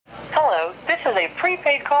is a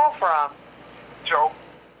prepaid call from Joe.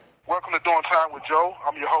 Welcome to Doing Time with Joe.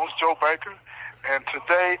 I'm your host, Joe Baker. And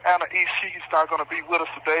today, Anna E. She's not going to be with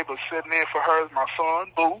us today, but sitting in for her is my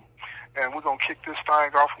son, Boo. And we're going to kick this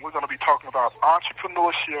thing off, and we're going to be talking about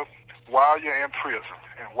entrepreneurship while you're in prison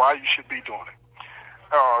and why you should be doing it.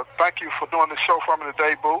 Thank you for doing this show for me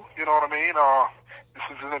today, Boo. You know what I mean? This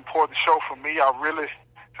is an important show for me. I really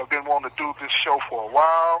have been wanting to do this show for a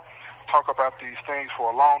while, talk about these things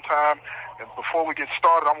for a long time. And before we get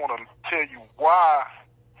started, I want to tell you why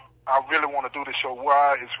I really want to do this show,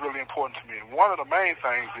 why it's really important to me. And one of the main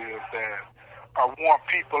things is that I want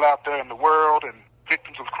people out there in the world and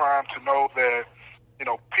victims of crime to know that, you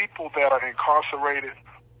know, people that are incarcerated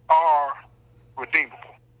are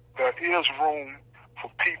redeemable. There is room for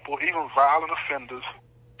people, even violent offenders,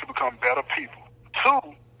 to become better people.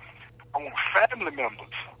 Two, I want family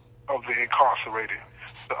members of the incarcerated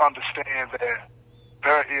to understand that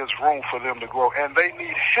there is room for them to grow, and they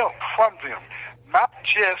need help from them, not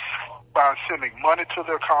just by sending money to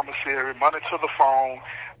their commissary, money to the phone,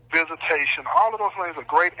 visitation. All of those things are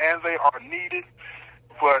great, and they are needed,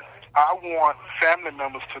 but I want family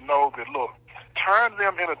members to know that, look, turn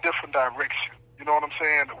them in a different direction. You know what I'm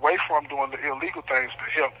saying? Away from doing the illegal things to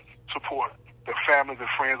help support their families and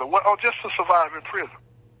friends, or just to survive in prison.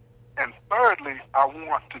 And thirdly, I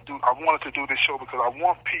wanted to do this show because I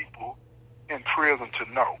want people in prison to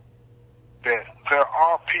know that there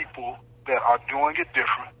are people that are doing it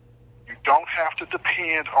different. You don't have to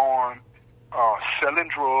depend on selling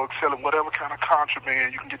drugs, selling whatever kind of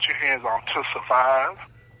contraband you can get your hands on to survive,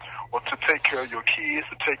 or to take care of your kids,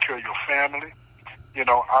 to take care of your family. You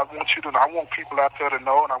know, I want people out there to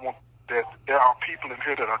know, and I want that there are people in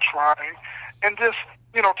here that are trying, and just,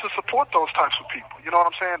 you know, to support those types of people. You know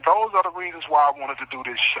what I'm saying? Those are the reasons why I wanted to do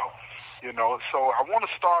this show. You know, so I want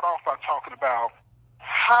to start off by talking about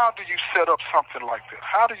how do you set up something like that?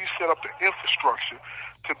 How do you set up the infrastructure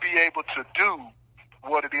to be able to do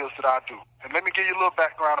what it is that I do? And let me give you a little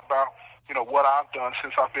background about, you know, what I've done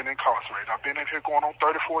since I've been incarcerated. I've been in here going on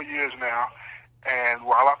 34 years now. And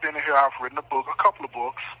while I've been in here, I've written a couple of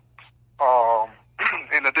books.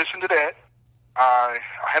 In addition to that, I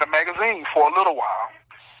had a magazine for a little while,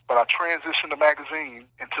 but I transitioned the magazine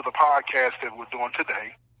into the podcast that we're doing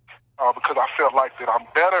today because I felt like that I'm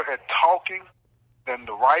better at talking than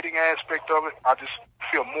the writing aspect of it. I just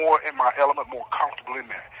feel more in my element, more comfortable in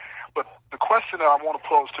that. But the question that I want to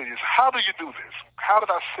pose to you is, how do you do this? How did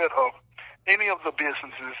I set up any of the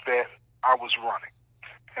businesses that I was running?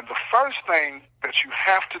 And the first thing that you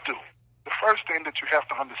have to do, the first thing that you have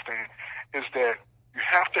to understand is that you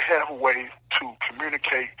have to have a way to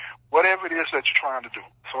communicate whatever it is that you're trying to do.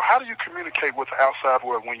 So how do you communicate with the outside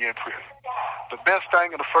world when you're in prison? The best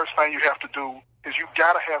thing and the first thing you have to do is you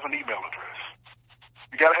got to have an email address.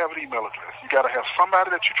 You got to have an email address. You got to have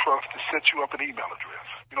somebody that you trust to set you up an email address.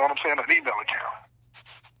 You know what I'm saying? An email account.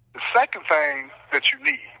 The second thing that you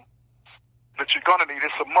need, that you're going to need,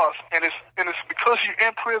 it's a must, and it's because you're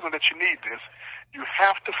in prison that you need this. You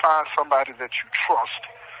have to find somebody that you trust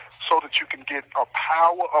so that you can get a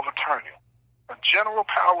power of attorney, a general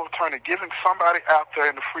power of attorney, giving somebody out there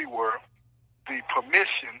in the free world the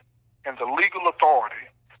permission and the legal authority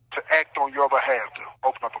to act on your behalf, to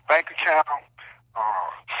open up a bank account,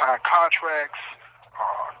 sign contracts,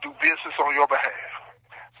 do business on your behalf.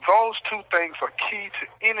 Those two things are key to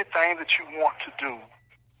anything that you want to do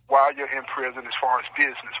while you're in prison as far as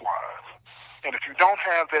business-wise. And if you don't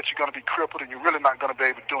have that, you're going to be crippled, and you're really not going to be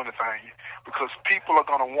able to do anything because people are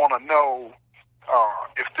going to want to know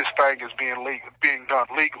if this thing is being done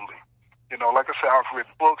legally. You know, like I said, I've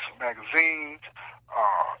written books, magazines,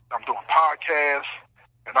 I'm doing podcasts,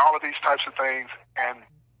 and all of these types of things. And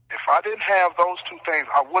if I didn't have those two things,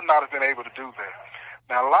 I would not have been able to do that.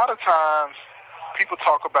 Now, a lot of times people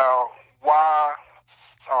talk about why,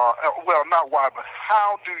 not why, but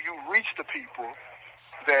how do you reach the people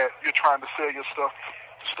that you're trying to sell your stuff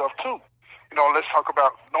to? You know, let's talk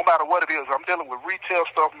about, no matter what it is, I'm dealing with retail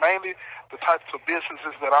stuff, mainly the types of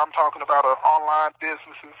businesses that I'm talking about are online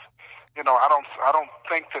businesses. You know, I don't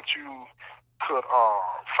think that you could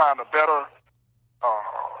find a better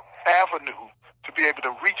avenue to be able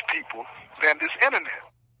to reach people than this internet.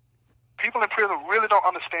 People in prison really don't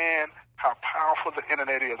understand how powerful the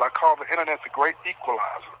internet is. I call the internet the great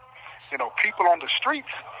equalizer. You know, people on the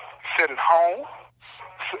streets sit at home,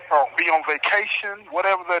 be on vacation,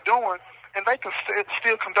 whatever they're doing, and they can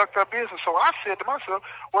still conduct their business. So I said to myself,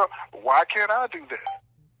 well, why can't I do that?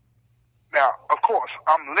 Now, of course,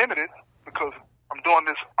 I'm limited because I'm doing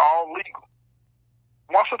this all legal.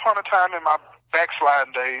 Once upon a time in my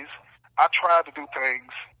backsliding days, I tried to do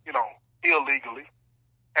things, you know, illegally.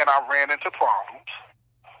 and I ran into problems.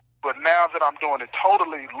 But now that I'm doing it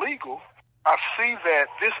totally legal, I see that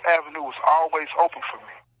this avenue is always open for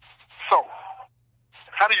me. So,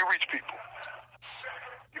 how do you reach people?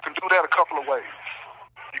 You can do that a couple of ways.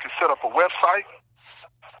 You can set up a website,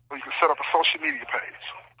 or you can set up a social media page.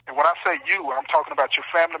 And when I say you, I'm talking about your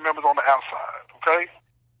family members on the outside, okay?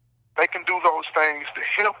 They can do those things to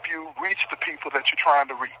help you reach the people that you're trying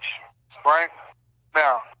to reach, right?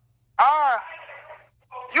 Now, I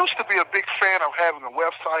used to be a big fan of having a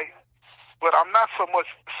website, but I'm not so much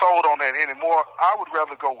sold on that anymore. I would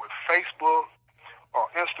rather go with Facebook or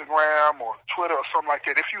Instagram or Twitter or something like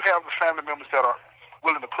that if you have the family members that are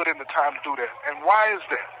willing to put in the time to do that. And why is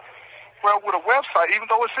that? Well, with a website, even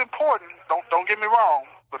though it's important, don't get me wrong,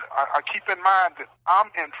 but I keep in mind that I'm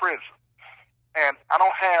in prison. And I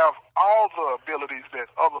don't have all the abilities that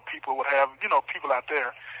other people would have, people out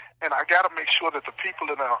there. And I got to make sure that the people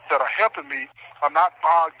that are helping me are not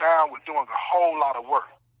bogged down with doing a whole lot of work.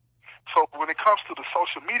 So when it comes to the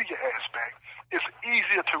social media aspect, it's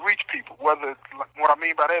easier to reach people. What I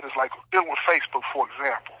mean by that is like dealing with Facebook, for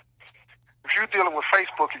example. If you're dealing with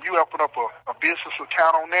Facebook and you open up a business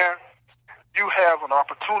account on there, you have an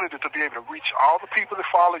opportunity to be able to reach all the people that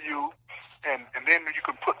follow you, and then you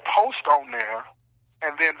can put posts on there,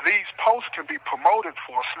 and then these posts can be promoted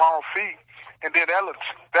for a small fee, and then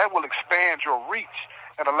that will expand your reach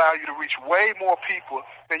and allow you to reach way more people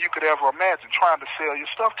than you could ever imagine trying to sell your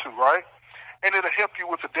stuff to, right? And it'll help you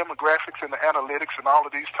with the demographics and the analytics and all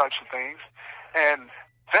of these types of things. And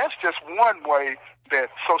that's just one way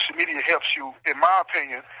that social media helps you, in my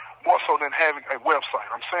opinion, more so than having a website.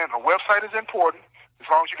 I'm saying a website is important as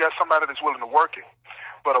long as you got somebody that's willing to work it.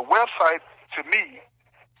 But a website, to me,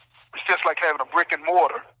 it's just like having a brick and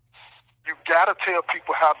mortar. You got to tell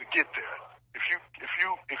people how to get there.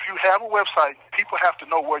 If you have a website, people have to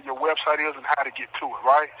know where your website is and how to get to it,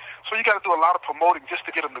 right? So you got to do a lot of promoting just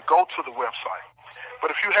to get them to go to the website.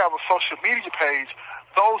 But if you have a social media page,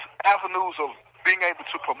 those avenues of being able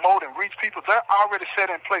to promote and reach people, they're already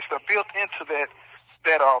set in place. They're built into that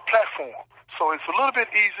platform. So it's a little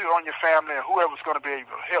bit easier on your family and whoever's going to be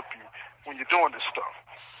able to help you when you're doing this stuff.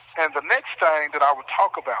 And the next thing that I would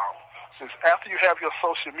talk about is after you have your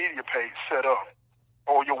social media page set up,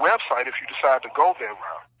 or your website if you decide to go that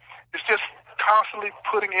route, it's just constantly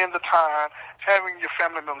putting in the time, having your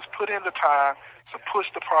family members put in the time to push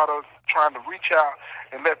the product, trying to reach out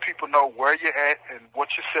and let people know where you're at and what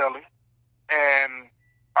you're selling. And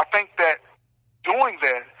I think that doing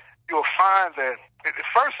that, you'll find that at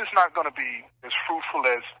first it's not going to be as fruitful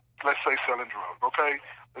as, let's say, selling drugs, okay?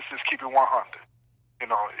 Let's just keep it 100.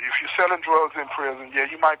 If you're selling drugs in prison, yeah,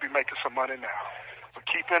 you might be making some money now. But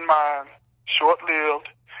keep in mind, short-lived,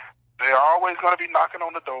 they're always going to be knocking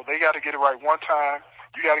on the door. They got to get it right one time.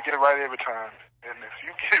 You got to get it right every time. And if you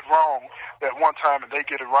get it wrong that one time and they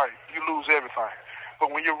get it right, you lose everything. But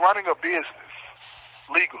when you're running a business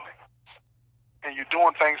legally and you're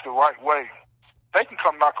doing things the right way, they can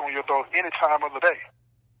come knock on your door any time of the day.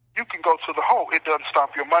 You can go to the hole. It doesn't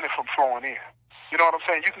stop your money from flowing in. You know what I'm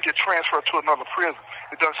saying? You can get transferred to another prison.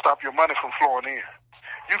 It doesn't stop your money from flowing in.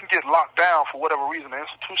 You can get locked down for whatever reason, the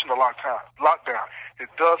institution is locked down. It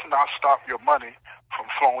does not stop your money from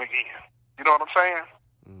flowing in. You know what I'm saying?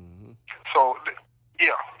 Mm-hmm. So,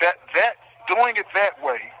 yeah, that doing it that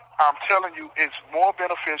way, I'm telling you, it's more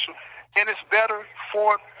beneficial, and it's better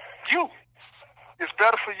for you. It's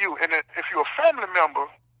better for you. And if you're a family member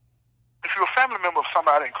of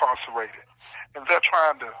somebody incarcerated, and they're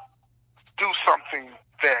trying to do something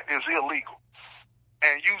that is illegal,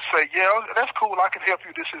 and you say, yeah, that's cool, I can help you,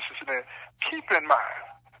 this, and that. Keep in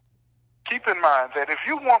mind that if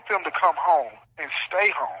you want them to come home and stay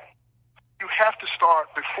home, you have to start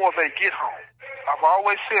before they get home. I've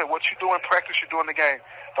always said, what you do in practice, you do in the game.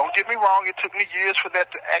 Don't get me wrong, it took me years for that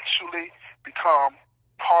to actually become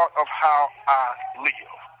part of how I live.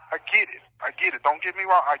 I get it. Don't get me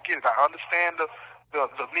wrong, I get it. I understand the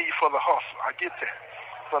need for the hustle. I get that.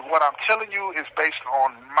 But what I'm telling you is based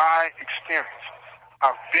on my experience.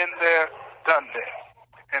 I've been there, done that.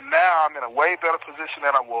 And now I'm in a way better position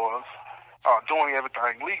than I was doing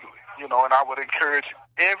everything legally. And I would encourage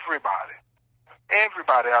everybody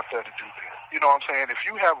out there to do that. You know what I'm saying? If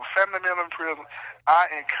you have a family member in prison, I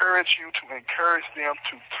encourage you to encourage them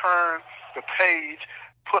to turn the page,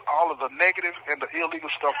 put all of the negative and the illegal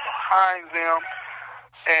stuff behind them,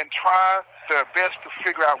 and try their best to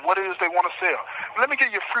figure out what it is they want to sell. Let me give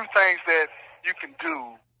you a few things that you can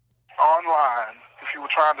do online if you were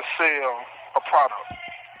trying to sell a product.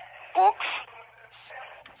 Books,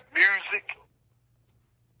 music,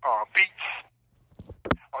 beats,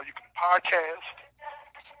 or you can podcast.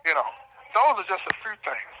 those are just a few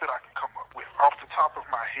things that I can come up with off the top of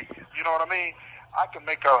my head. You know what I mean? I can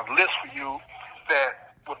make a list for you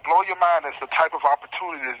that would blow your mind as the type of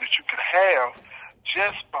opportunities that you could have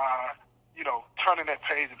just by, turning that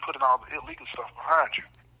page and putting all the illegal stuff behind you.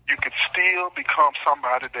 You could still become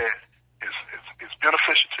somebody that is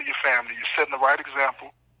beneficial to your family. You're setting the right example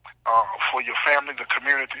for your family, the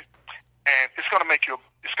community, and it's gonna make you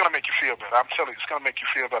feel better. I'm telling you, it's gonna make you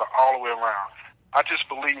feel better all the way around. I just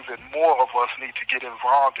believe that more of us need to get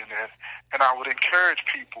involved in that, and I would encourage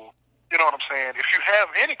people. You know what I'm saying? If you have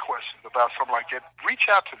any questions about something like that, reach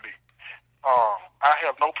out to me. I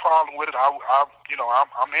have no problem with it.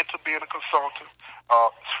 I'm into being a consultant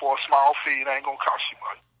for a small fee. It ain't gonna cost you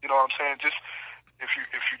much. You know what I'm saying? Just if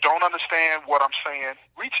you don't understand what I'm saying,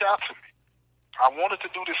 reach out to me. I wanted to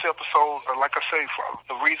do this episode, like I say, for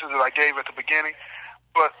the reasons that I gave at the beginning,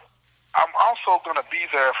 but I'm also going to be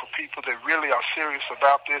there for people that really are serious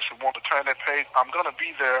about this and want to turn that page. I'm going to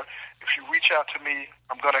be there. If you reach out to me,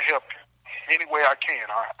 I'm going to help you any way I can.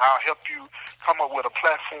 I'll help you come up with a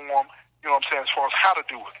platform, you know what I'm saying, as far as how to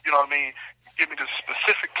do it. You know what I mean? Give me the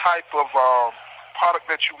specific type of product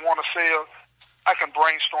that you want to sell. I can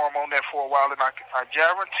brainstorm on that for a while, and I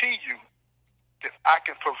guarantee you that I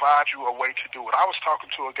can provide you a way to do it. I was talking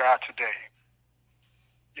to a guy today.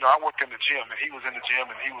 I work in the gym, and he was in the gym,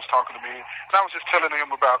 and he was talking to me. And I was just telling him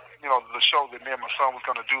about, the show that me and my son was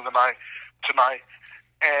going to do tonight.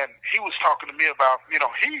 And he was talking to me about,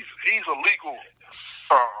 he's a legal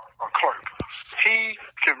clerk. He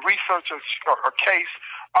can research a case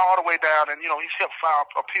all the way down, and, he's helped file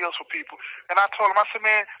appeals for people. And I told him, I said,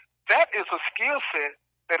 man, that is a skill set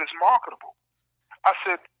that is marketable. I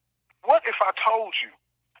said, what if I told you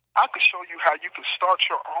I could show you how you could start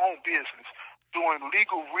your own business doing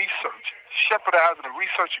legal research, shepherdizing and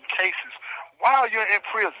researching cases while you're in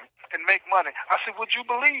prison and make money? I said, would you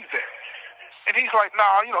believe that? And he's like,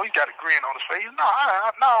 nah, he's got a grin on his face. No,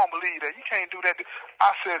 I don't believe that. You can't do that.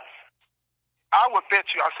 I said, I would bet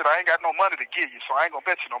you, I said, I ain't got no money to give you, so I ain't going to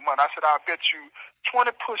bet you no money. I said, I'll bet you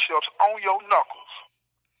 20 push-ups on your knuckles.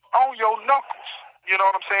 On your knuckles. You know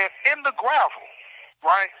what I'm saying? In the gravel,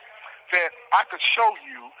 right? That I could show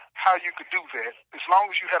you how you could do that as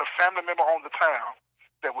long as you had a family member on the town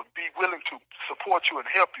that would be willing to support you and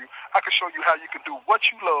help you. I could show you how you could do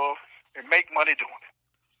what you love and make money doing it.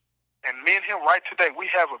 And me and him right today,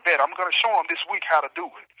 we have a bet. I'm going to show him this week how to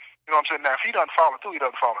do it. You know what I'm saying? Now, if he doesn't follow through, he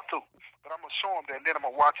doesn't follow through. But I'm going to show him that, and then I'm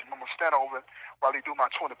going to watch him. I'm going to stand over while he do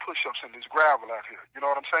my 20 push-ups in this gravel out here. You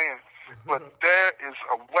know what I'm saying? But there is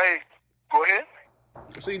a way. Go ahead.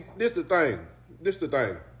 See, this the thing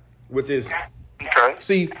with this. Okay.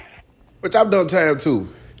 See, which I've done time too,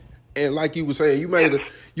 and like you were saying, you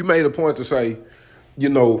made a point to say, you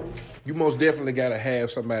most definitely got to have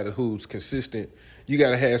somebody who's consistent. You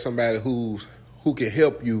got to have somebody who can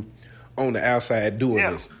help you on the outside doing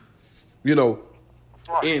this.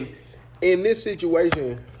 Right. In this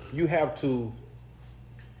situation, you have to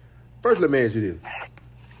first. Let me ask you this.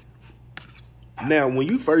 Now, when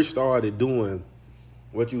you first started doing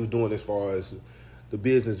what you was doing as far as the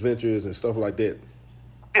business ventures and stuff like that,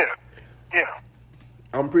 yeah,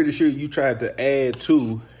 I'm pretty sure you tried to add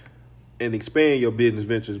to and expand your business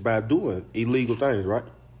ventures by doing illegal things, right?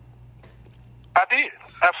 I did.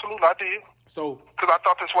 Absolutely, I did. So, because I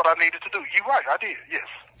thought that's what I needed to do. You're right, I did, yes.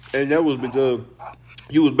 And that was because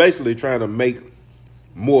you was basically trying to make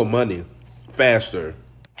more money faster.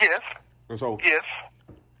 Yes. And so, yes.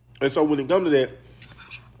 And so when it comes to that,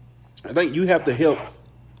 I think you have to help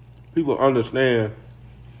people understand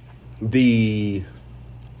the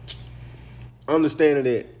understanding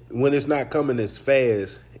that when it's not coming as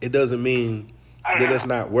fast, it doesn't mean that it's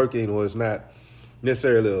not working or it's not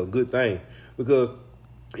necessarily a good thing. Because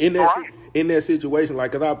in that situation,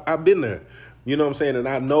 like, cause I've been there, you know what I'm saying, and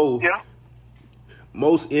I know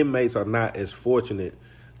most inmates are not as fortunate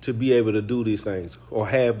to be able to do these things or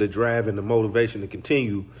have the drive and the motivation to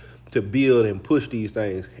continue to build and push these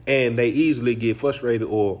things, and they easily get frustrated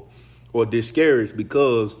or discouraged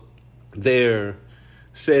because they're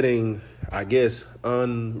setting, I guess,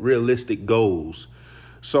 unrealistic goals.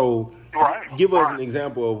 So give us an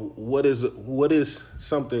example of what is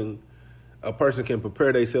something a person can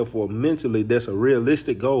prepare themselves for mentally that's a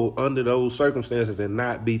realistic goal under those circumstances, and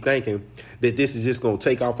not be thinking that this is just going to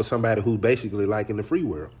take off for somebody who's basically like in the free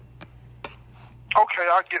world. Okay,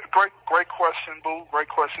 I get great question, Boo. Great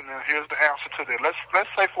question, and here's the answer to that. Let's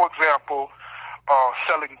say, for example,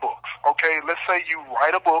 selling books. Okay, let's say you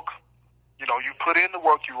write a book. You put in the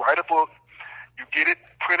work. You write a book. You get it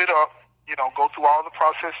printed up. Go through all the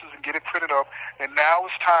processes and get it printed up. And now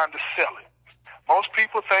it's time to sell it. Most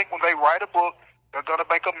people think when they write a book They're going to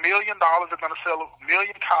make $1 million. They're going to sell 1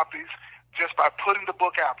 million copies just by putting the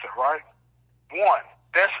book out there, right? One,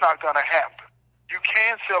 that's not going to happen. You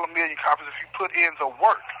can sell 1 million copies if you put in the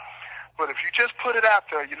work. But if you just put it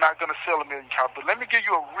out there, you're not going to sell 1 million copies. But let me give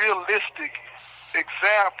you a realistic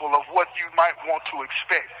example of what you might want to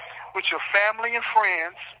expect. With your family and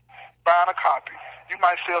friends buying a copy, you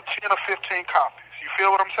might sell 10 or 15 copies. You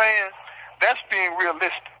feel what I'm saying? That's being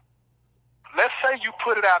realistic. Let's say you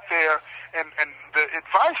put it out there, and the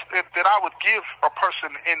advice that I would give a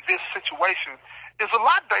person in this situation is a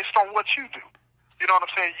lot based on what you do. You know what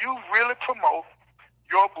I'm saying? You really promote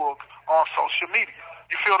your book on social media.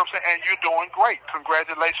 You feel what I'm saying? And you're doing great.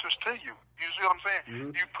 Congratulations to you. You see what I'm saying?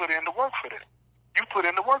 Mm-hmm. You put in the work for that.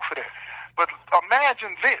 But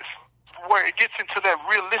imagine this, where it gets into that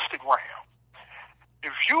realistic realm.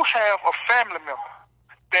 If you have a family member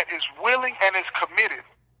that is willing and is committed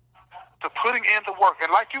to putting in the work,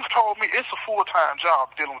 and like you've told me, it's a full-time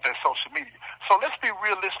job dealing with that social media. So let's be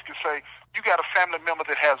realistic and say you got a family member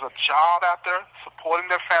that has a job out there supporting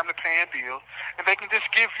their family, paying bills, and they can just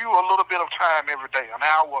give you a little bit of time every day, an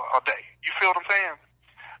hour a day. You feel what I'm saying?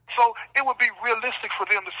 So it would be realistic for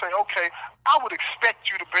them to say, okay, I would expect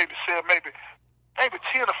you to maybe sell maybe 10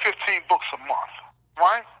 or 15 books a month,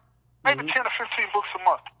 right? Maybe 10 or 15 books a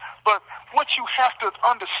month. But what you have to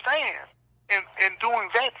understand in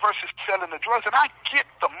doing that versus selling the drugs, and I get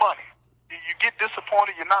the money. You get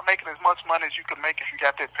disappointed, you're not making as much money as you could make if you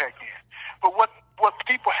got that packed in. But what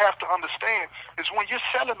people have to understand is when you're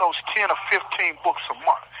selling those 10 or 15 books a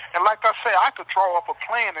month, and like I say, I could draw up a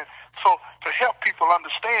plan so to help people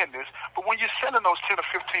understand this, but when you're selling those 10 or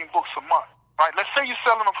 15 books a month, right? Let's say you're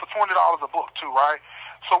selling them for $20 a book too, right?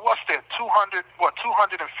 So what's that? $250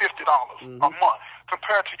 a month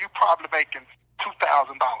compared to you probably making $2,000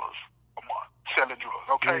 a month selling drugs,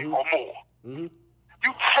 okay, or more.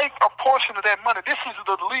 You take a portion of that money. This is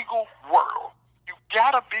the legal world. You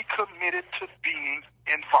gotta be committed to being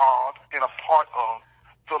involved in a part of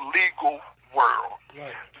the legal world.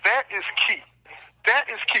 Right. That is key. That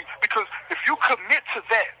is key because if you commit to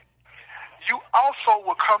that, you also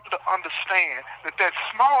will come to understand that that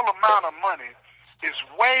small amount of money is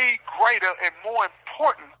way greater and more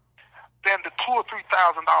important than the $2,000 or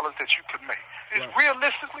 $3,000 that you could make. Is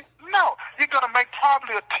realistically, no. You're gonna make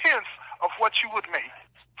probably a tenth of what you would make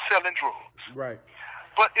selling drugs. Right.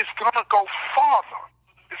 But it's gonna go farther.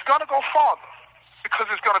 It's gonna go farther because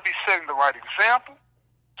it's gonna be setting the right example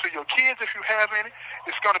to your kids if you have any.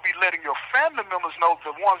 It's gonna be letting your family members know,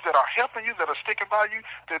 the ones that are helping you, that are sticking by you,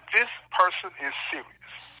 that this person is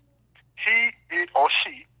serious. He or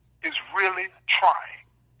she is really trying.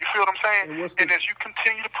 You feel what I'm saying? And as you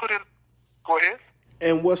continue to put in, go ahead.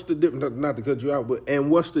 And what's the difference? Not to cut you out, but and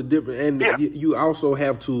what's the difference? And you also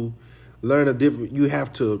have to learn a different. You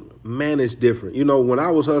have to manage different. You know, when I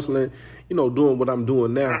was hustling, you know, doing what I'm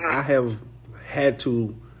doing now, I have had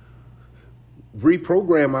to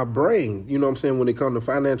reprogram my brain. You know what I'm saying? When it comes to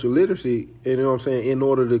financial literacy, you know what I'm saying, in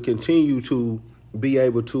order to continue to be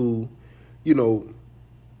able to, you know,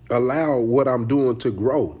 allow what I'm doing to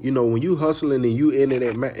grow. You know, when you hustling and you in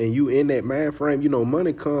that mind frame, you know,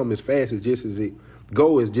 money come as fast as just as it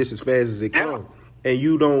go, is just as fast as it comes, and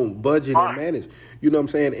you don't budget and manage. You know what I'm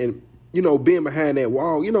saying? And you know, being behind that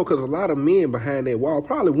wall, you know, because a lot of men behind that wall,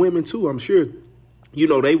 probably women too, I'm sure, you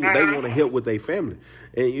know, they want to help with their family,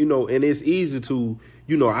 and you know, and it's easy to,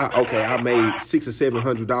 you know, I made $600 or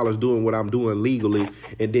 $700 doing what I'm doing legally,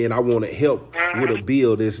 and then I want to help with a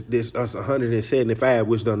bill that's $175,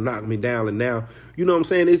 which done knock me down, and now, you know what I'm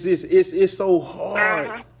saying? It's just it's so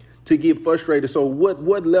hard to get frustrated. So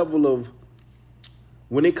what level of,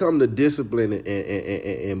 when it comes to discipline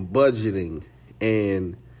and budgeting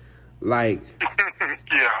and like,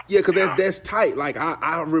 because that's tight. Like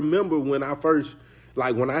I remember when I first,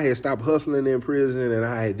 like when I had stopped hustling in prison and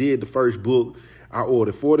I had did the first book, I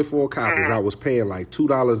ordered 44 copies. I was paying like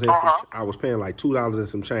 $2 and I was paying like $2 and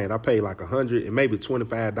some change. I paid like $100 and maybe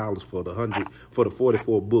 $25 for the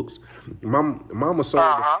 44 books. Mama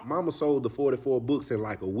sold the 44 books in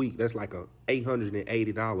like a week. That's like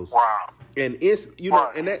 $880. Wow. And it's, you know,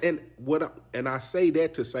 and I say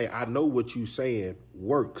that to say I know what you saying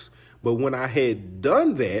works, but when I had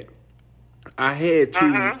done that, I had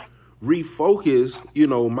to refocus, you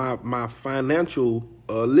know, my financial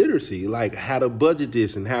literacy, like how to budget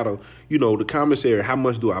this and how to, you know, the commissary, how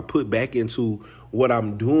much do I put back into what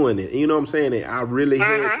I'm doing, and you know what I'm saying, and I really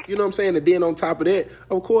had, you know what I'm saying, and then on top of that,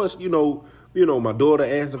 of course, you know, my daughter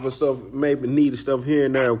asking for stuff, maybe needed stuff here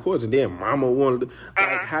and there, of course, and then mama wanted to,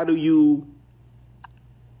 like, how do you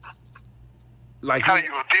like how do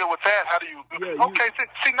you deal with that? How do you? Yeah, okay,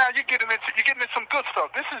 see now you're getting into some good stuff.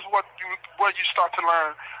 This is where you start to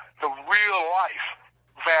learn the real life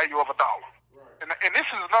value of a dollar. Right. And this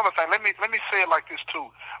is another thing. Let me say it like this too.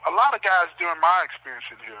 A lot of guys during my experience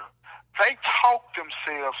in here, they talk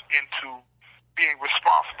themselves into being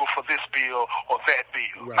responsible for this bill or that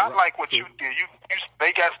bill. Right, Not like what you did. You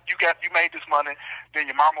made this money, then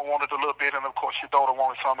your mama wanted a little bit, and of course your daughter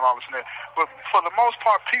wanted something, all this and that. But for the most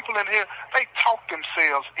part, people in here, they talk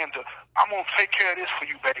themselves into, I'm gonna take care of this for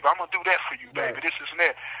you, baby. I'm gonna do that for you, baby. Right. This is and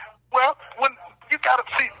that. Well, when you gotta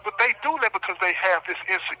see, but they do that because they have this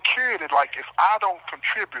insecurity. Like, if I don't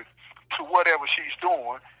contribute to whatever she's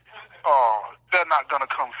doing, they're not gonna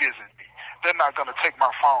come visit me. They're not going to take my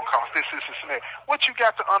phone calls, this, and that. What you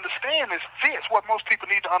got to understand is this. What most people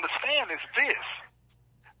need to understand is this.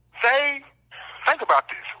 Think about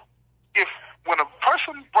this. When a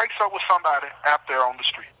person breaks up with somebody out there on the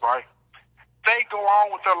street, right, they go on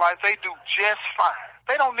with their life. They do just fine.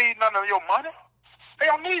 They don't need none of your money. They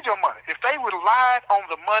don't need your money. If they relied on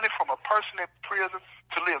the money from a person in prison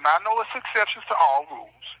to live, now I know it's exceptions to all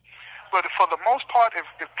rules, but for the most part, if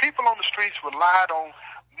people on the streets relied on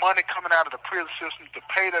money coming out of the prison system to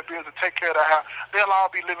pay their bills and take care of their house, they'll all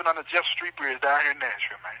be living under Jeff Street Bridge down here in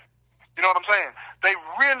Nashville, man. You know what I'm saying? They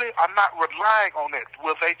really are not relying on that.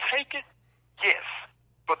 Will they take it? Yes.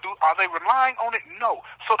 But are they relying on it? No.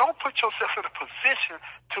 So don't put yourself in a position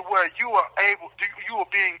to where you are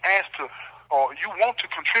being asked to, or you want to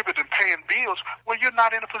contribute in paying bills where you're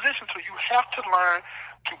not in a position to. You have to learn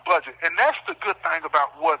to budget. And that's the good thing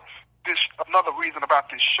about another reason about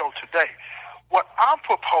this show today. What I'm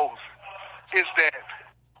proposing is that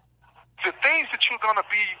the things that you're going to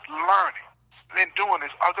be learning and doing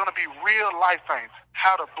are going to be real life things.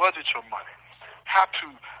 How to budget your money. How to,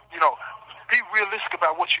 be realistic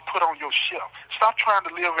about what you put on your shelf. Stop trying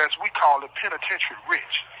to live, as we call it, penitentiary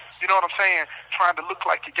rich. You know what I'm saying? Trying to look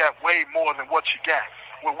like you got way more than what you got.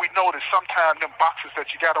 When we know that sometimes them boxes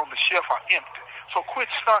that you got on the shelf are empty. So quit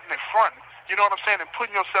stunting and fronting. You know what I'm saying? And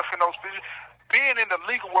putting yourself in those positions. Being in the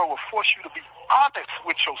legal world will force you to be honest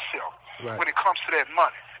with yourself when it comes to that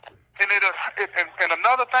money. And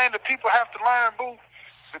another thing that people have to learn, Boo,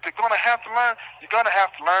 that they're going to have to learn, you're going to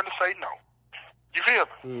have to learn to say no. You feel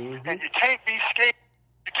me? Mm-hmm. And you can't be scared.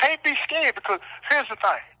 You can't be scared because here's the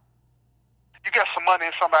thing. You got some money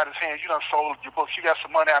in somebody's hands. You done sold your books. You got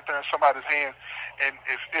some money out there in somebody's hands. And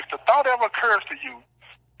if the thought ever occurs to you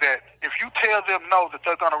that if you tell them no, that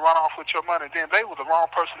they're going to run off with your money, then they were the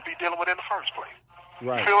wrong person to be dealing with in the first place.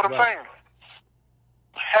 Right, you feel what I'm saying?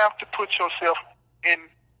 You have to put yourself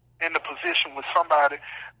in the position with somebody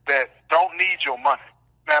that don't need your money.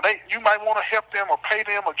 Now, you might want to help them or pay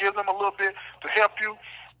them or give them a little bit to help you,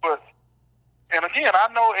 and again, I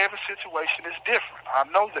know every situation is different. I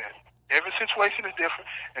know that. Every situation is different,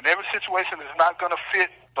 and every situation is not going to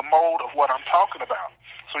fit the mold of what I'm talking about.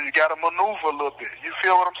 So you got to maneuver a little bit. You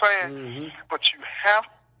feel what I'm saying? Mm-hmm. But you have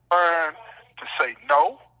to learn to say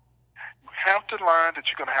no. You have to learn that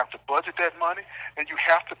you're going to have to budget that money, and you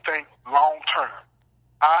have to think long term.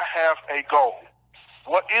 I have a goal.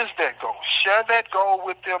 What is that goal? Share that goal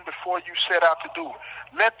with them before you set out to do it.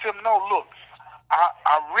 Let them know, look,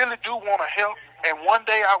 I really do want to help, and one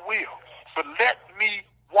day I will. But let me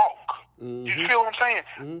walk. Mm-hmm. You feel what I'm saying?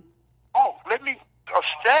 Mm-hmm. Oh, let me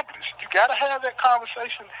establish. You got to have that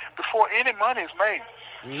conversation before any money is made,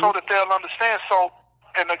 so that they'll understand. So,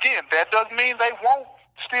 and again, that doesn't mean they won't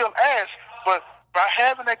still ask, but by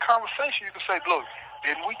having that conversation, you can say, look,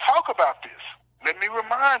 didn't we talk about this? Let me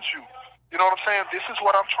remind you. You know what I'm saying? This is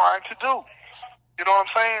what I'm trying to do. You know what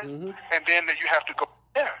I'm saying? Mm-hmm. And then you have to go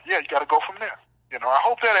there. Yeah, you got to go from there. I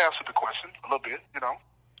hope that answered the question a little bit,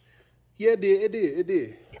 Yeah, it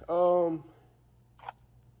did.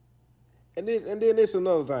 And then it's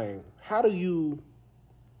another thing. How do you?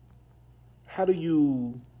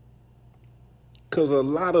 Because a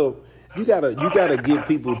lot of you gotta get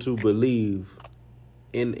people to believe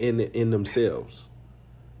in themselves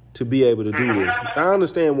to be able to do this. I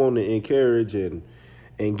understand wanting to encourage and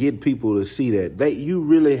get people to see that you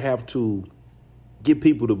really have to get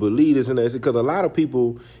people to believe this and that, because a lot of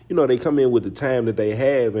people, they come in with the time that they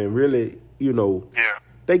have and really,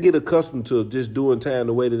 they get accustomed to just doing time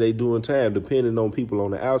the way that they doing time, depending on people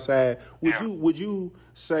on the outside. Would you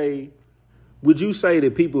say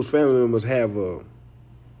that people's family members have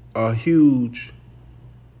a huge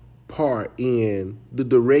part in the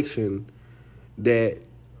direction that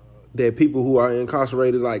people who are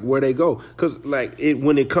incarcerated, like where they go? Because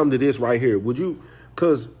when it comes to this right here,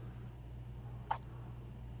 because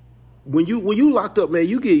when you locked up, man,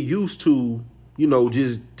 you get used to,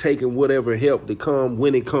 just taking whatever help to come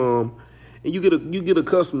when it come. and you get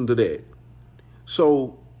accustomed to that.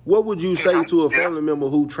 So, what would you say to a family member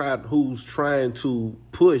who's trying to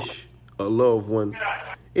push a loved one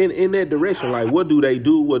in that direction? Like, what do they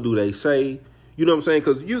do? What do they say? You know what I'm saying?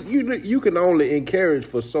 Because you can only encourage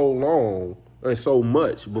for so long and so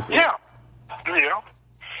much before. Yeah.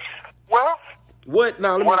 Well, what?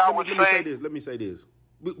 Now let say me say this.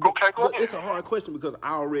 Okay, go ahead. It's a hard question because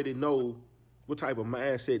I already know what type of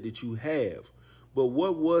mindset that you have. But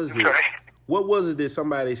what was it? What was it that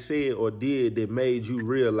somebody said or did that made you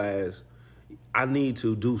realize I need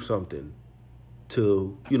to do something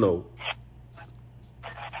to,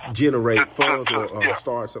 generate funds or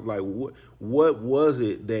start something? Like what was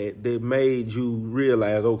it that made you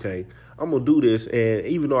realize, okay, I'm gonna do this, and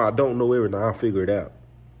even though I don't know everything, I'll figure it out?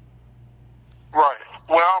 Right.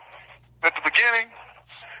 Well, at the beginning,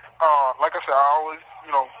 like I said, I always,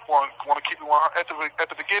 want to keep it 100. At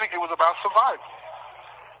the beginning, it was about survival.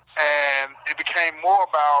 And it became more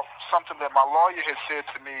about something that my lawyer had said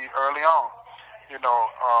to me early on. He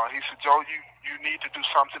said, Joe, you need to do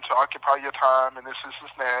something to occupy your time, and this, and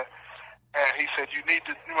that. And he said, you need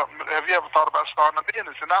to, have you ever thought about starting a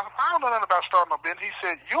business? And I don't know nothing about starting a business. He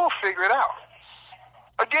said, you'll figure it out.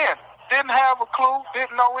 Again, didn't have a clue,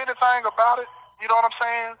 didn't know anything about it. You know what I'm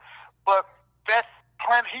saying? But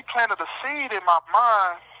he planted a seed in my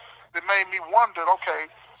mind that made me wonder,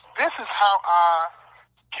 okay, this is how I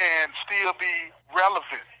can still be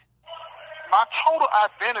relevant. My total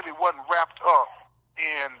identity wasn't wrapped up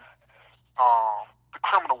in the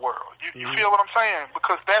criminal world. You feel what I'm saying?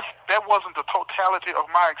 Because that wasn't the totality of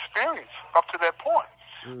my experience up to that point.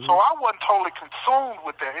 Mm-hmm. So I wasn't totally consumed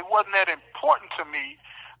with that. It wasn't that important to me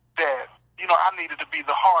that, I needed to be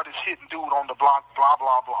the hardest hitting dude on the block, blah,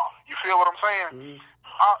 blah, blah. You feel what I'm saying?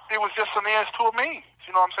 Mm-hmm. It was just an ends to a means,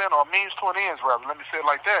 you know what I'm saying? Or a means to an ends, rather. Let me say it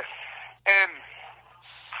like that. And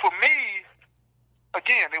for me,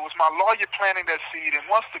 again, it was my lawyer planting that seed, and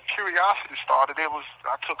once the curiosity started,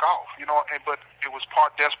 I took off, but it was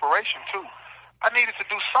part desperation too. I needed to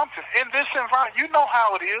do something in this environment. You know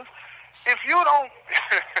how it is. If you don't,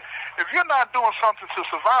 if you're not doing something to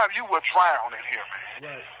survive, you will drown in here,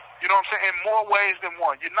 man. Right. You know what I'm saying? In more ways than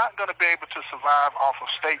one. You're not going to be able to survive off of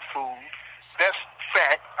state food. That's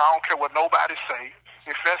fact. I don't care what nobody say.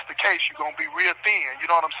 If that's the case, you're going to be real thin. You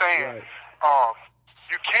know what I'm saying? Right.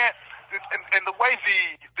 You can't. And the way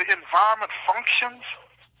the environment functions,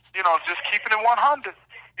 just keeping it 100,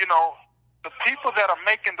 the people that are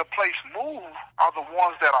making the place move are the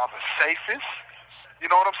ones that are the safest. You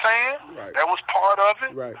know what I'm saying? Right. That was part of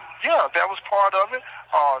it. Right. Yeah, that was part of it.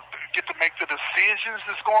 Get to make the decisions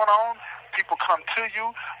that's going on. People come to you.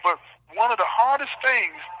 But one of the hardest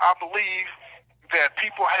things I believe that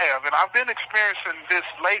people have, and I've been experiencing this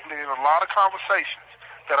lately in a lot of conversations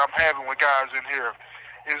that I'm having with guys in here,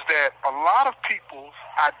 is that a lot of people's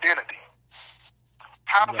identity,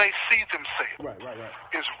 how they see themselves,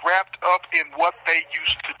 is wrapped up in what they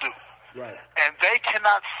used to do. Right. And they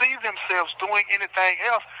cannot see themselves doing anything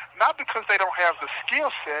else, not because they don't have the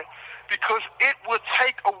skill set, because it would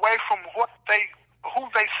take away from who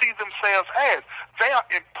they see themselves as. They are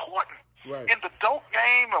important. Right. In the dope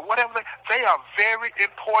game or whatever, they are very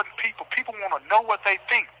important people. People want to know what they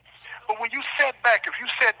think. But when you sit back, and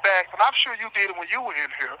I'm sure you did it when you were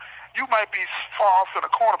in here, you might be far off in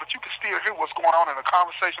a corner, but you can still hear what's going on in a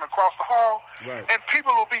conversation across the hall. Right. And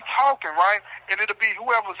people will be talking, right? And it'll be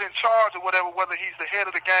whoever's in charge or whatever, whether he's the head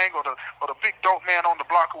of the gang or the big dope man on the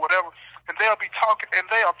block or whatever, and they'll be talking, and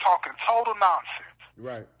they are talking total nonsense.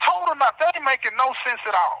 Right. Total nonsense. They ain't making no sense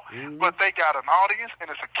at all. Mm-hmm. But they got an audience, and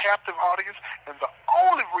it's a captive audience, and the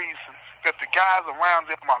only reason that the guys around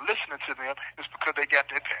them are listening to them is because they got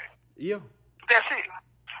their tag. Yeah. That's it.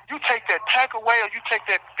 You take that tag away, or you take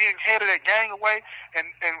that being head of that gang away, and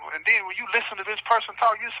then when you listen to this person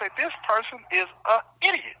talk, you say this person is an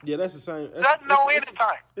idiot. Yeah, that's the same. Doesn't know anything.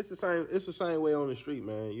 It's the same. It's the same way on the street,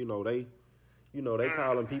 man. They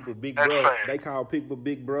calling people big bro. They call people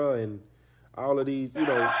big bro, and all of these,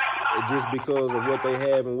 just because of what they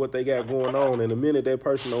have and what they got going on. And the minute that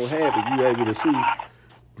person don't have it, you able to see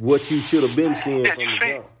what you should have been seeing from the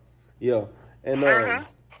jump. Yeah, and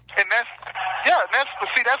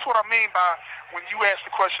that's what I mean by when you ask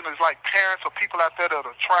the question is like parents or people out there that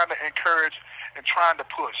are trying to encourage and trying to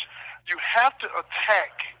push. You have to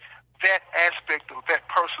attack that aspect of that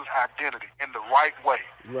person's identity in the right way.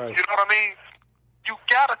 Right. You know what I mean? You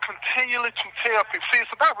gotta continually to tell people. See,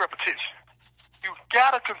 it's about repetition. You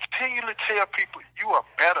gotta continually tell people you are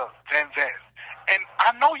better than that. And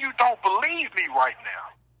I know you don't believe me right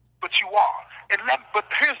now, but you are. But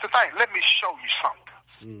here's the thing. Let me show you something.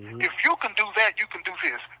 Mm-hmm. If you can do that, you can do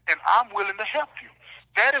this, and I'm willing to help you.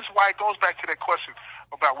 That is why it goes back to that question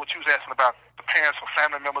about what you was asking about the parents or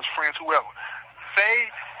family members, friends, whoever.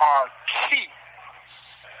 They are key.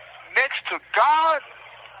 Next to God,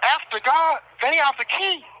 after God, they are the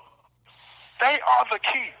key. They are the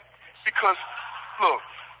key. Because, look,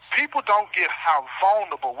 people don't get how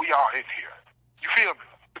vulnerable we are in here. You feel me?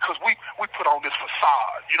 Because we put on this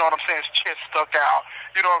facade. You know what I'm saying? His chest stuck out.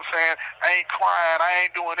 You know what I'm saying? I ain't crying. I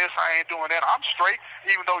ain't doing this. I ain't doing that. I'm straight,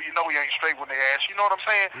 even though you know you ain't straight when they ask. You know what I'm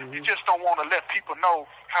saying? Mm-hmm. You just don't want to let people know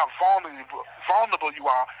how vulnerable you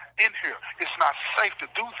are in here. It's not safe to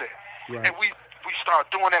do that. Right. And we start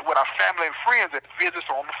doing that with our family and friends that visits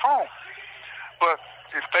on the phone. But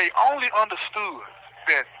if they only understood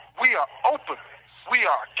that we are open, we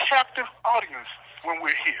are a captive audience when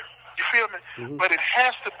we're here. You feel me? Mm-hmm. But it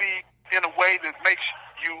has to be in a way that makes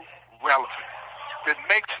you relevant, that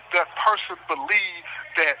makes that person believe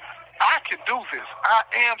that I can do this. I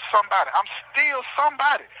am somebody. I'm still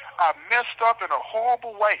somebody. I messed up in a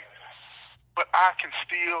horrible way, but I can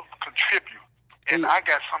still contribute. And I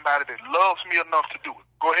got somebody that loves me enough to do it.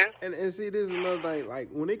 Go ahead. And see, this is another thing. Like,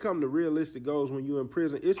 when it comes to realistic goals when you're in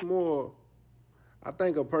prison, it's more, I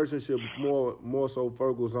think a person should more so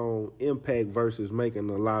focus on impact versus making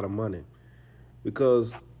a lot of money.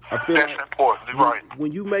 Because I feel that's like important, right?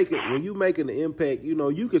 When you making the impact, you know,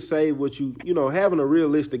 you could say what you know, having a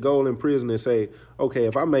realistic goal in prison and say, okay,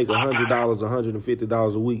 if I make $100,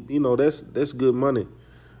 $150 a week, you know, that's good money.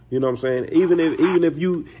 You know what I'm saying? Even if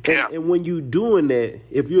you and when you doing that,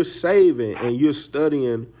 if you're saving and you're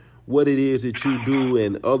studying what it is that you do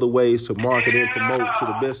and other ways to market and promote to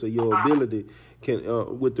the best of your ability,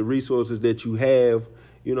 with the resources that you have,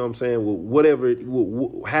 you know what I'm saying? Whatever,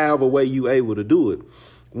 however way you able to do it.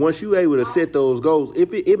 Once you're able to set those goals,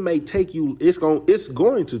 if it may take you, it's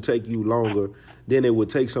going to take you longer than it would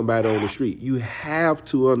take somebody on the street. You have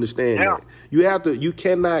to understand that. You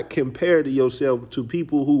cannot compare to yourself to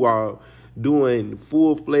people who are doing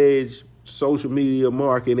full-fledged social media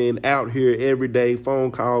marketing out here every day,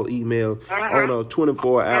 phone call, email, on a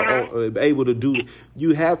 24-hour, able to do.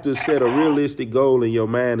 You have to set a realistic goal in your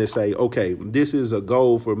mind and say, okay, this is a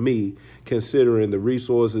goal for me considering the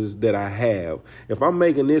resources that I have. If I'm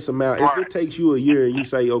making this amount, if it takes you a year and you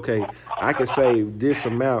say, okay, I can save this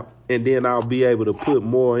amount and then I'll be able to put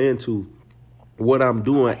more into what I'm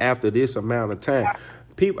doing after this amount of time.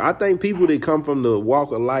 I think people that come from the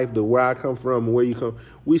walk of life, to where I come from and where you come,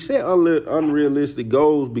 we set unrealistic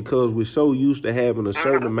goals because we're so used to having a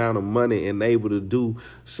certain amount of money and able to do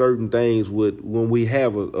certain things when we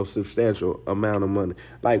have a substantial amount of money.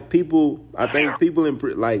 Like people, I think people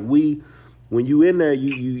when you in there,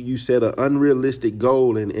 you set an unrealistic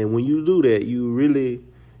goal, and when you do that,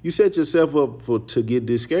 you set yourself up to get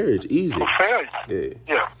discouraged easy. For failure.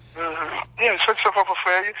 Yeah. Mm-hmm. Yeah, you set yourself up for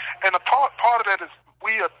failure, and a part of that is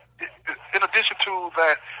we are, in addition to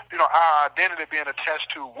that, you know, our identity being attached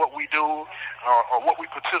to what we do or what we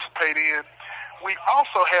participate in, we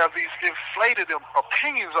also have these inflated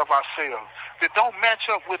opinions of ourselves that don't match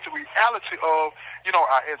up with the reality of, you know,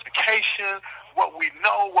 our education, what we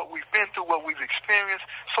know, what we've been through, what we've experienced.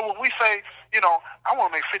 So when we say, you know, I want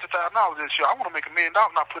to make $50,000 this year, I want to make $1 million,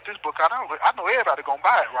 and I put this book out, I know everybody going to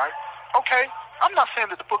buy it, right? Okay, I'm not saying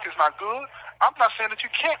that the book is not good. I'm not saying that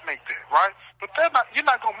you can't make that, right? But you're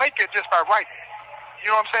not going to make it just by writing.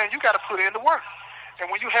 You know what I'm saying? You got to put in the work.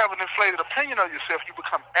 And when you have an inflated opinion of yourself, you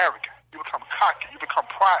become arrogant. You become cocky. You become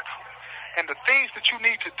prideful. And the things that you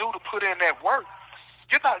need to do to put in that work,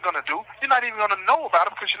 you're not going to do. You're not even going to know about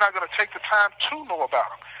them because you're not going to take the time to know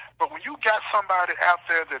about them. But when you got somebody out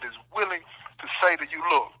there that is willing to say to you,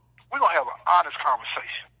 look, we're going to have an honest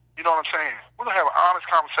conversation. You know what I'm saying? We're going to have an honest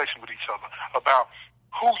conversation with each other about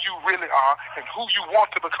who you really are and who you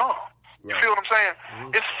want to become. You feel what I'm saying?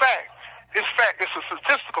 Mm-hmm. It's fact. It's a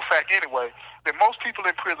statistical fact anyway, that most people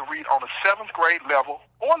in prison read on a 7th grade level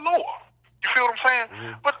or lower. You feel what I'm saying?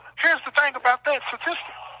 Mm-hmm. But here's the thing about that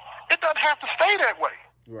statistic. It doesn't have to stay that way.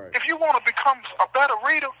 Right. If you want to become a better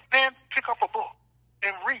reader, then pick up a book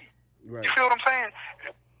and read. Right. You feel what I'm saying?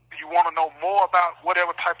 You want to know more about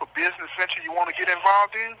whatever type of business venture you want to get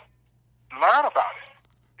involved in? Learn about it.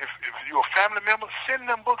 If you're a family member, send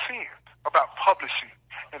them books in about publishing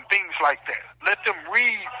and things like that. Let them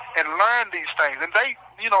read and learn these things. And they,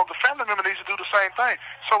 you know, the family member needs to do the same thing.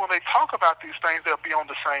 So when they talk about these things, they'll be on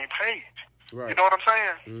the same page. Right. You know what I'm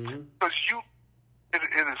saying? Because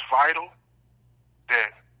it is vital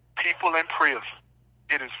that people in prison,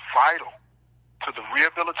 it is vital to the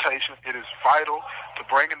rehabilitation. It is vital to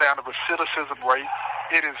bringing down the recidivism rate.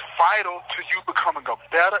 It is vital to you becoming a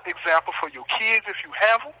better example for your kids if you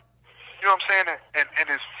have them. You know what I'm saying? And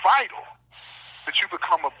it's vital that you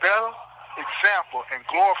become a better example and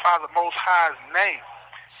glorify the Most High's name.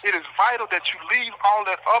 It is vital that you leave all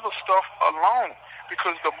that other stuff alone,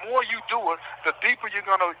 because the more you do it, the deeper you're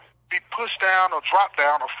going to be pushed down or drop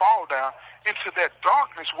down or fall down into that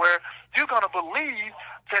darkness where you're going to believe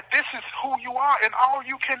that this is who you are and all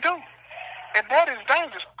you can do. And that is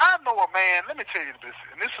dangerous. I know a man, let me tell you this,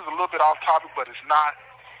 and this is a little bit off topic, but it's not.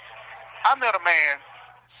 I met a man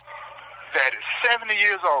that is 70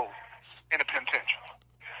 years old in a penitentiary.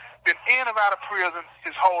 Been in and out of prison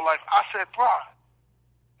his whole life. I said, bro,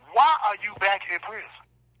 why are you back in prison?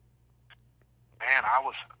 Man, I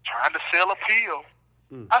was trying to sell a pill.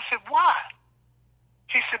 I said, why?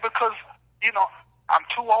 He said, because, I'm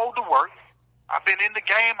too old to work. I've been in the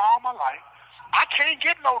game all my life. I can't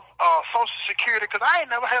get no Social Security because I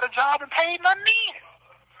ain't never had a job and paid nothing in.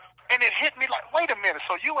 And it hit me like, wait a minute,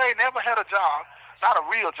 so you ain't never had a job, not a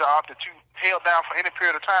real job that you held down for any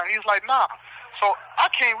period of time? He's like, nah. So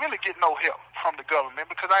I can't really get no help from the government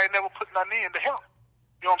because I ain't never put nothing in to help.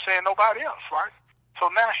 You know what I'm saying? Nobody else, right? So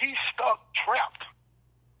now he's stuck, trapped.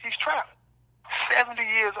 He's trapped. 70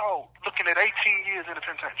 years old, looking at 18 years in the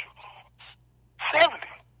penitentiary. 70.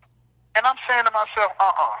 And I'm saying to myself,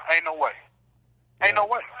 ain't no way. Ain't no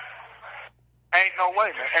way. Ain't no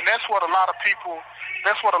way, man. And that's what a lot of people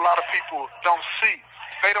don't see.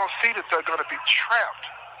 They don't see that they're going to be trapped.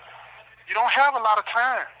 You don't have a lot of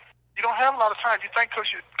time. You don't have a lot of time. You think because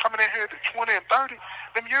you're coming in here to 20 and 30,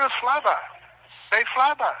 them years fly by. They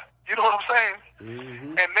fly by. You know what I'm saying?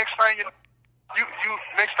 Mm-hmm. And next thing you know,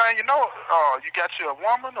 you got your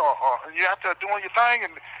woman or you out there doing your thing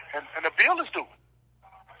and the bill is due.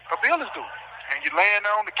 A bill is due. And you're laying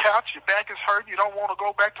there on the couch, your back is hurting, you don't want to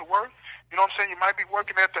go back to work. You know what I'm saying? You might be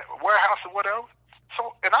working at the warehouse or whatever.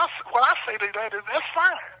 So, what I say to that is, that's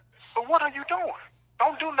fine. But what are you doing?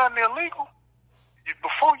 Don't do nothing illegal.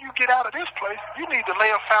 Before you get out of this place, you need to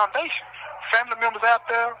lay a foundation. Family members out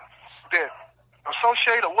there that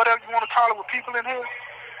associate or whatever you want to call it with people in here,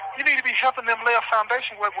 you need to be helping them lay a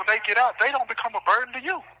foundation where when they get out, they don't become a burden to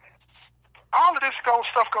you. All of this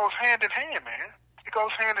stuff goes hand in hand, man. It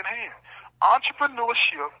goes hand in hand.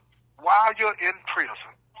 Entrepreneurship while you're in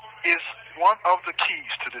prison is one of the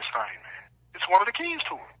keys to this thing, man. It's one of the keys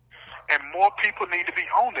to it. And more people need to be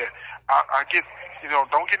on that. I get,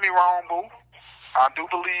 don't get me wrong, boo. I do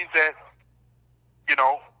believe that,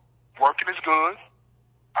 working is good.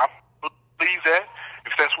 I believe that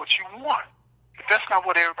if that's what you want. But that's not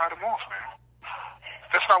what everybody wants, man.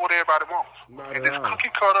 That's not what everybody wants. And this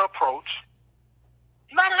cookie cutter approach,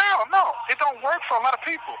 not at all, no. It don't work for a lot of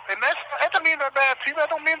people. And that doesn't mean they're bad people.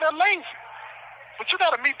 That don't mean they're lazy. But you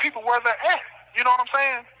got to meet people where they're at. You know what I'm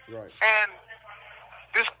saying? Right. And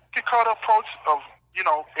this cookie cutter approach of,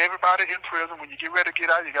 everybody in prison, when you get ready to get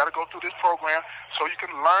out, you got to go through this program so you can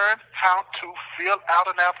learn how to fill out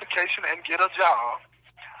an application and get a job,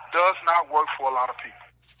 does not work for a lot of people.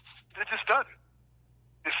 It just doesn't.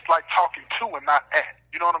 It's like talking to and not at.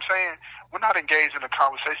 You know what I'm saying? We're not engaged in a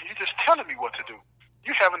conversation. You're just telling me what to do.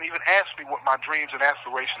 You haven't even asked me what my dreams and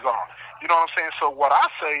aspirations are. You know what I'm saying? So what I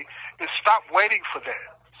say is stop waiting for that.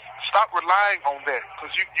 Stop relying on that,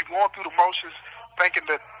 because you're going through the motions thinking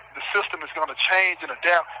that the system is going to change and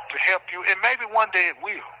adapt to help you, and maybe one day it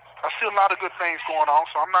will. I see a lot of good things going on,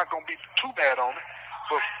 so I'm not going to be too bad on it.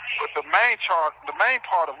 But the main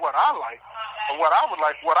part of what I like, or what I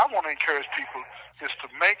want to encourage people is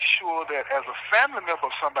to make sure that as a family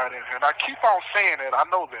member of somebody in here, and I keep on saying that, I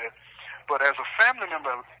know that, but as a family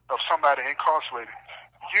member of somebody incarcerated,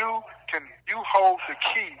 you hold the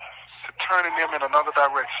key to turning them in another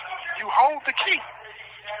direction. You hold the key.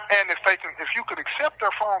 And if you could accept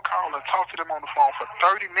their phone call and talk to them on the phone for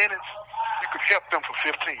 30 minutes, you could help them for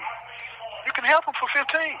 15. You can help them for 15.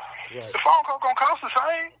 Right. The phone call gonna cost the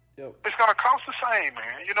same. Yep. It's gonna cost the same,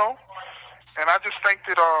 man. And I just think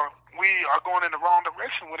that we are going in the wrong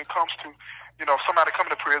direction when it comes to, somebody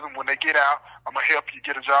coming to prison. When they get out, I'm gonna help you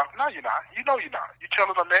get a job. No, you're not. You know you're not. You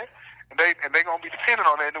telling them that, and they're gonna be dependent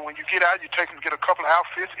on that. And when you get out, you take them to get a couple of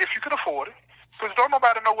outfits if you can afford it. Because don't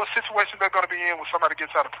nobody know what situation they're going to be in when somebody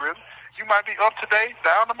gets out of prison. You might be up today,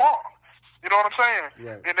 down tomorrow. You know what I'm saying?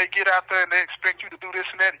 Right. And they get out there and they expect you to do this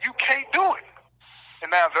and that. You can't do it. And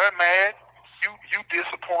now they're mad. You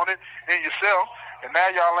disappointed in yourself. And now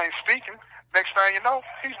y'all ain't speaking. Next thing you know,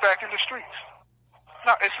 he's back in the streets.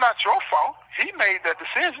 Now, it's not your fault. He made that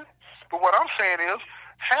decision. But what I'm saying is,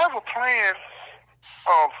 have a plan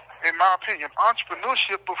of, in my opinion,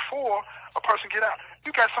 entrepreneurship before a person get out.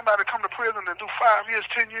 You got somebody come to prison and do 5 years,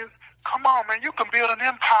 10 years. Come on, man. You can build an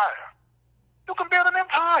empire. You can build an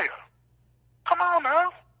empire. Come on now.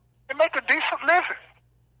 And make a decent living.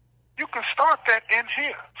 You can start that in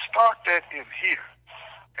here. Start that in here.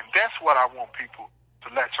 And that's what I want people to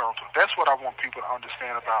latch on to. That's what I want people to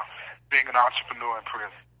understand about being an entrepreneur in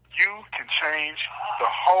prison. You can change the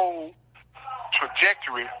whole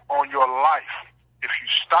trajectory on your life if you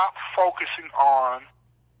stop focusing on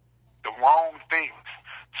the wrong things.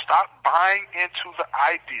 Stop buying into the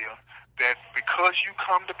idea that because you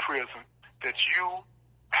come to prison that you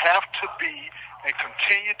have to be and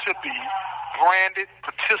continue to be branded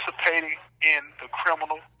participating in the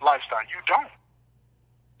criminal lifestyle. You don't.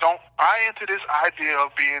 Don't buy into this idea of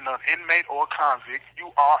being an inmate or a convict. You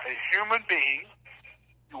are a human being.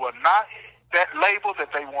 You are not that label that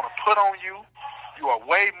they want to put on you. You are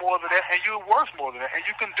way more than that, and you're worth more than that, and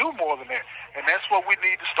you can do more than that. And that's what we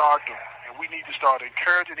need to start doing. And we need to start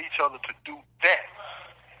encouraging each other to do that.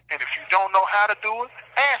 And if you don't know how to do it,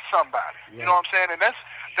 ask somebody. Yeah. You know what I'm saying? And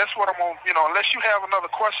that's what I'm going to, unless you have another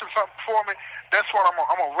question, something for me, that's what I'm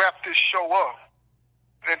going to wrap this show up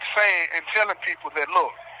and saying and telling people that,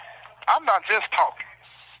 look, I'm not just talking.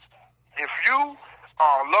 If you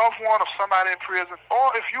are a loved one of somebody in prison,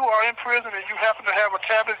 or if you are in prison and you happen to have a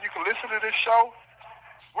tablet, you can listen to this show,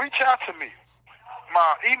 reach out to me.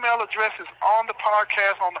 My email address is on the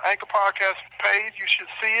podcast, on the Anchor Podcast page. You should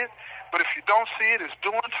see it. But if you don't see it, it's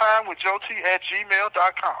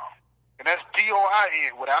doingtimewithjoet@gmail.com. And that's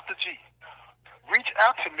DOIN without the G. Reach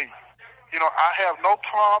out to me. I have no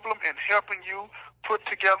problem in helping you put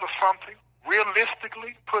together something,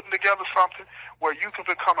 realistically putting together something where you can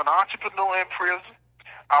become an entrepreneur in prison.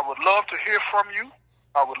 I would love to hear from you.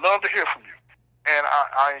 And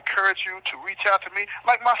I encourage you to reach out to me.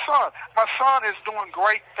 Like my son. My son is doing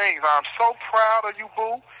great things. I'm so proud of you,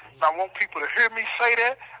 Boo. And I want people to hear me say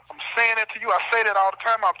that. I'm saying that to you. I say that all the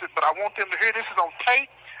time, but I want them to hear this is on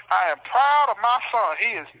tape. I am proud of my son.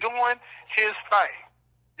 He is doing his thing.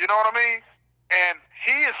 You know what I mean? And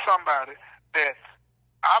he is somebody that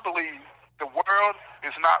I believe the world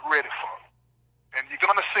is not ready for. And you're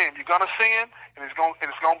going to see him. You're going to see him, and it's going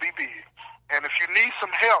to be big. And if you need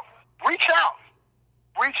some help, reach out.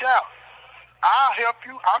 Reach out. I'll help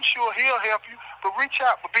you. I'm sure he'll help you. But reach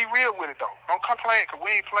out. But be real with it, though. Don't complain, because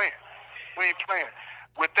we ain't playing.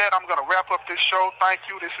 With that, I'm going to wrap up this show. Thank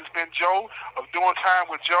you. This has been Joe of Doing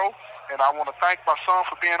Time with Joe. And I want to thank my son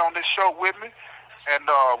for being on this show with me. And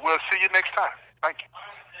we'll see you next time. Thank you.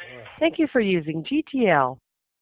 Thank you for using GTL.